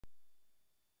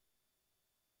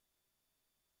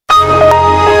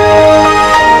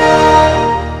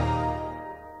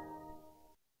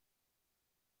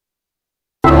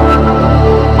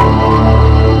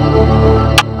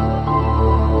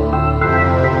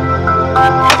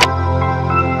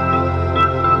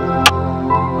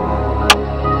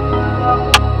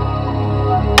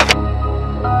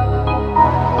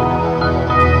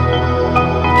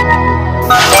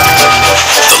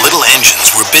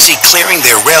clearing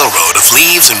their railroad of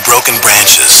leaves and broken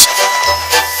branches.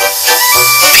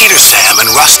 Peter, Sam, and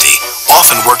Rusty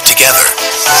often worked together.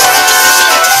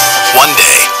 One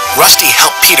day, Rusty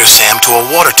helped Peter Sam to a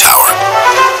water tower.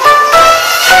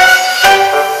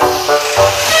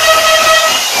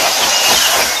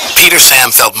 Peter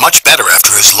Sam felt much better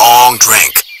after his long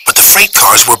drink, but the freight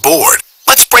cars were bored.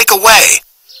 Let's break away.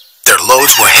 Their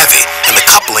loads were heavy and the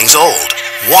couplings old.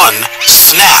 One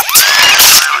snapped.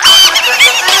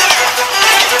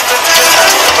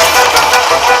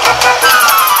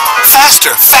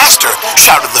 Faster, faster,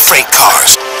 shouted the freight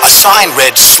cars. A sign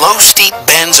read slow, steep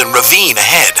bends and ravine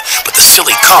ahead, but the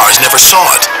silly cars never saw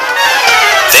it.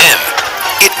 Then,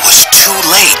 it was too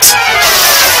late.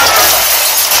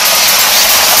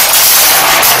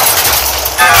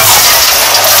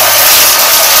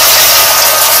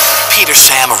 Peter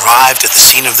Sam arrived at the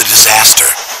scene of the disaster.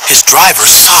 His driver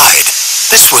sighed.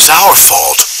 This was our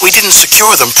fault. We didn't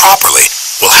secure them properly.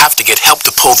 We'll have to get help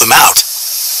to pull them out.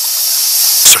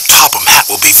 Sir Topham Hatt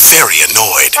will be very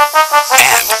annoyed.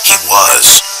 And he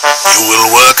was. You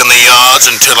will work in the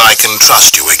yards until I can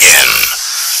trust you again.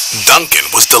 Duncan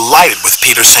was delighted with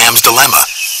Peter Sam's dilemma.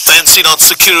 Fancy not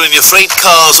securing your freight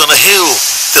cars on a hill.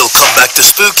 They'll come back to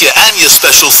spook you and your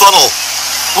special funnel.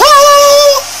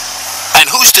 Woo! And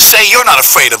who's to say you're not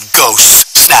afraid of ghosts?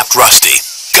 Snapped Rusty.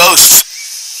 Ghosts?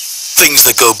 Things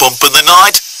that go bump in the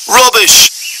night?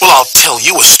 Rubbish! Well, I'll tell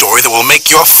you a story that will make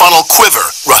your funnel quiver,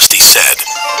 Rusty said.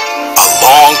 A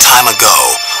long time ago,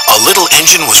 a little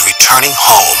engine was returning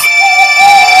home.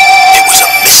 It was a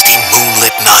misty,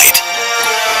 moonlit night.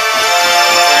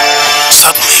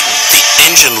 Suddenly, the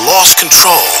engine lost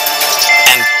control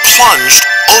and plunged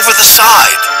over the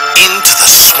side into the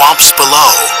swamps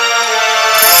below.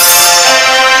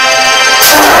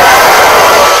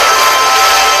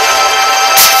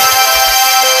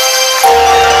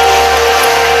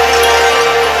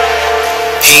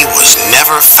 He was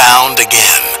never found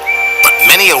again. But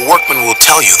many a workman will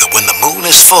tell you that when the moon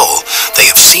is full, they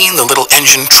have seen the little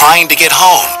engine trying to get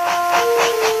home.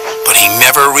 But he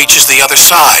never reaches the other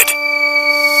side.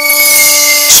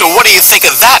 So what do you think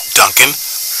of that, Duncan?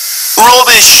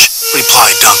 Rubbish,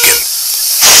 replied Duncan.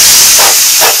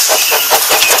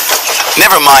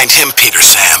 Never mind him, Peter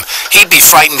Sam. He'd be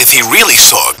frightened if he really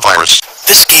saw a virus.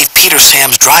 This gave Peter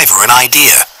Sam's driver an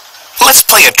idea. Let's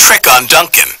play a trick on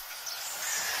Duncan.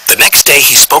 The next day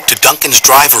he spoke to Duncan's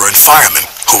driver and fireman,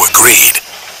 who agreed.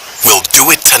 We'll do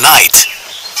it tonight.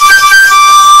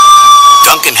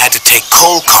 Duncan had to take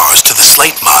coal cars to the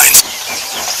slate mines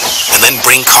and then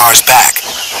bring cars back.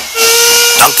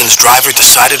 Duncan's driver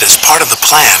decided as part of the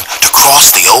plan to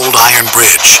cross the old iron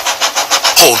bridge.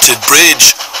 Haunted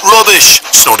bridge. Rubbish,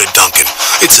 snorted Duncan.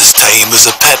 It's as tame as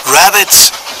a pet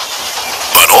rabbit's.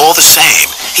 But all the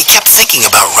same, he kept thinking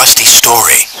about Rusty's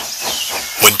story.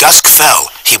 When dusk fell,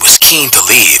 he was keen to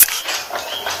leave.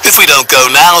 If we don't go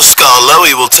now,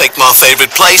 Scarloey will take my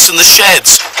favorite place in the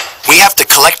sheds. We have to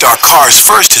collect our cars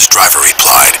first, his driver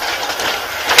replied.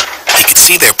 He could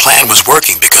see their plan was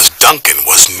working because Duncan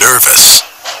was nervous.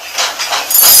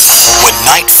 When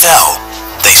night fell,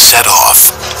 they set off.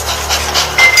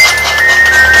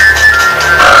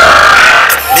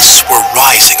 The mists were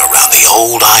rising around the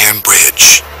old iron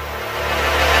bridge.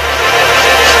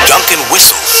 Duncan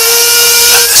whistled,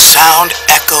 and the sound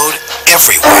echoed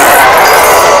everywhere.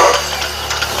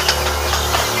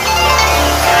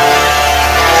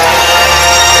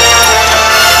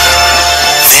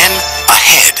 Then,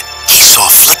 ahead, he saw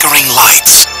flickering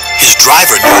lights. His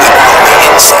driver knew they were only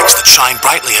insects that shine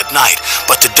brightly at night,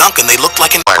 but to Duncan they looked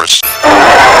like a virus.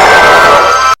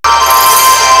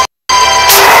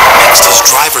 Next, his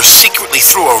driver secretly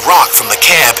threw a rock from the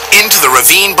cab into the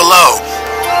ravine below.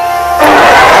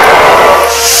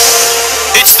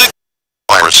 It's the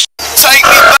virus. Take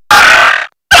me back!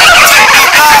 Take me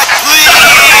back,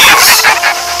 please!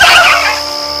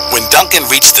 When Duncan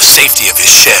reached the safety of his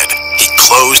shed, he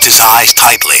closed his eyes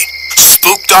tightly.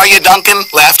 Spooked, are you, Duncan?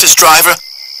 Laughed his driver.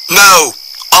 No,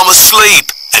 I'm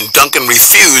asleep. And Duncan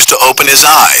refused to open his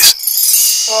eyes.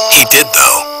 He did,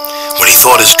 though, when he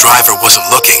thought his driver wasn't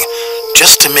looking,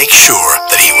 just to make sure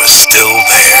that he was still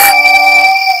there.